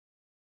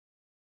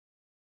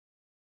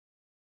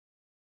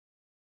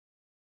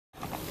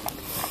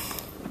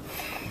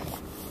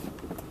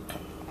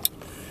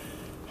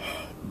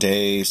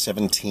day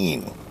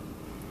 17.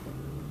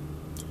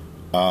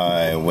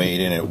 I weighed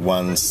in at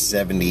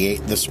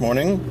 178 this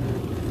morning.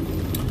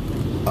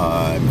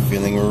 I'm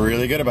feeling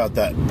really good about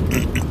that.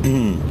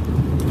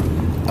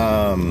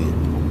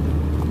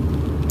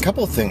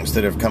 Couple of things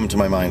that have come to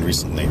my mind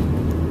recently.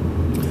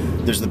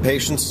 There's the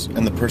patience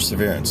and the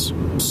perseverance.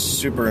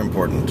 Super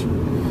important.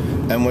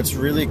 And what's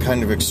really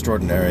kind of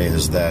extraordinary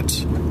is that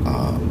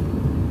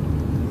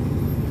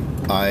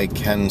I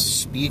can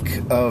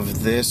speak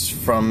of this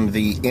from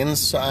the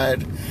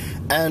inside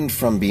and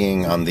from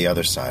being on the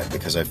other side,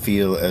 because I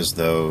feel as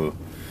though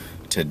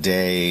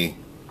today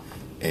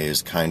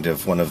is kind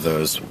of one of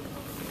those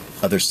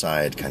other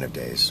side kind of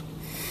days.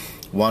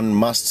 One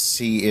must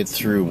see it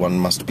through. One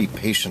must be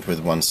patient with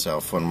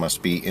oneself. One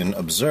must be in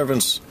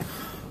observance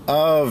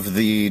of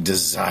the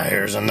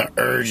desires and the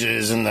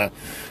urges and the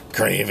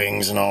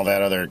cravings and all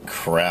that other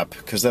crap,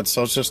 because that's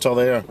just all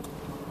they are.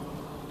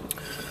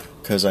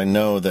 Because I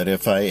know that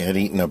if I had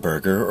eaten a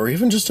burger or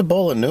even just a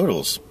bowl of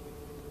noodles,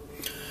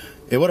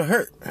 it would have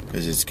hurt,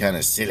 because it's kind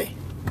of silly.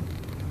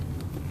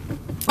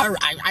 I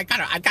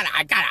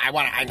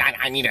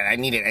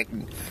need it.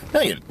 No,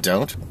 you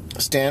don't.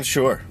 Stand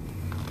sure.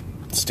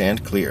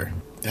 Stand clear.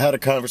 I had a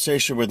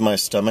conversation with my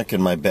stomach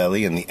and my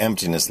belly and the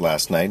emptiness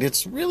last night.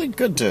 It's really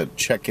good to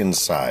check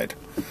inside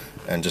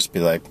and just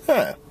be like,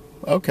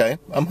 okay,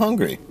 I'm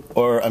hungry,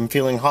 or I'm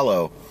feeling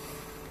hollow.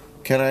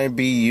 Can I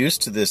be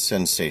used to this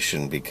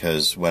sensation?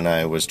 Because when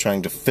I was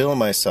trying to fill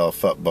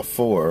myself up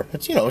before,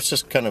 it's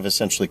just kind of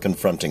essentially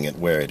confronting it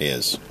where it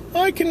is.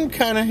 I can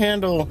kind of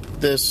handle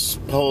this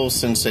whole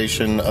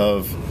sensation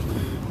of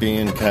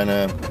being kind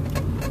of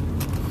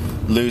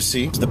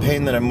loosey. The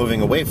pain that I'm moving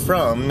away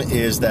from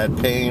is that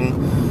pain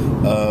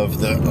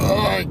of the,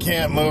 I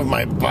can't move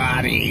my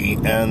body,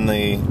 and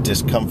the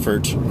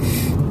discomfort,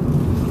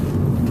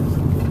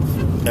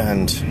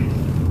 and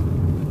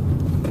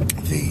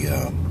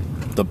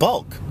the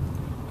bulk.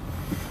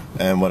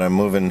 And what I'm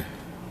moving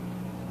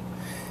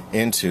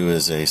into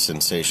is a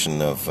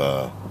sensation of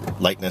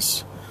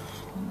lightness.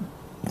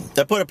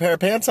 I put a pair of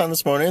pants on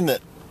this morning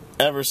that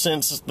ever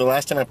since the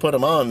last time I put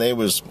them on, they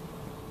was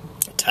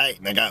tight,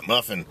 and I got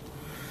muffin.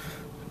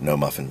 No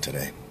muffin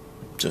today.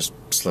 Just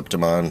slipped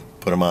them on,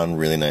 put them on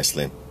really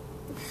nicely.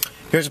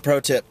 Here's a pro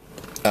tip.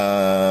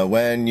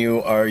 When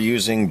you are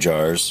using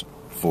jars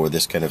for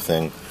this kind of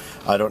thing,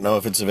 I don't know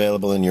if it's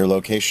available in your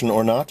location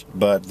or not,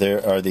 but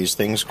there are these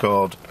things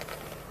called,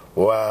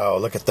 wow,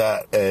 look at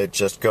that. It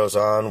just goes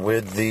on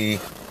with the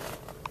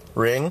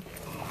ring.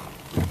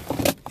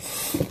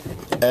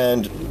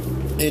 And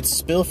it's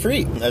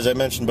spill-free. As I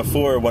mentioned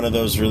before, one of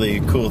those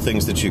really cool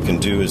things that you can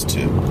do is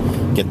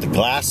to get the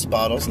glass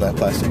bottles, not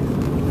plastic,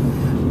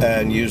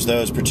 and use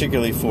those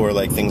particularly for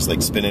things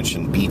like spinach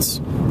and beets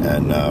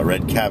and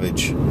red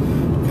cabbage,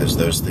 because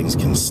those things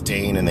can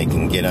stain and they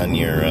can get on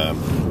your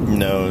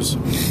nose,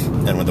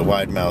 and with the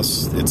wide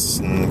mouth, it's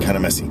kind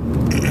of messy.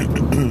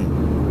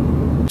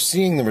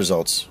 Seeing the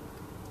results,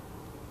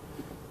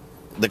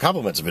 the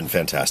compliments have been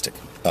fantastic,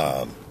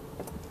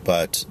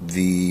 but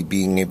the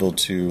being able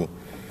to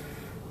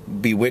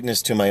be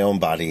witness to my own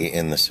body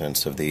in the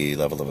sense of the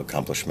level of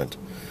accomplishment,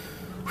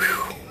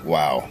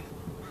 wow.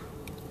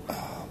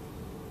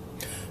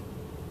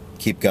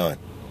 Keep going.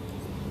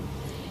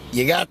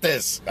 You got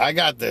this. I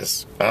got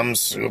this. I'm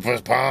super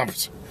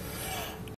pumped.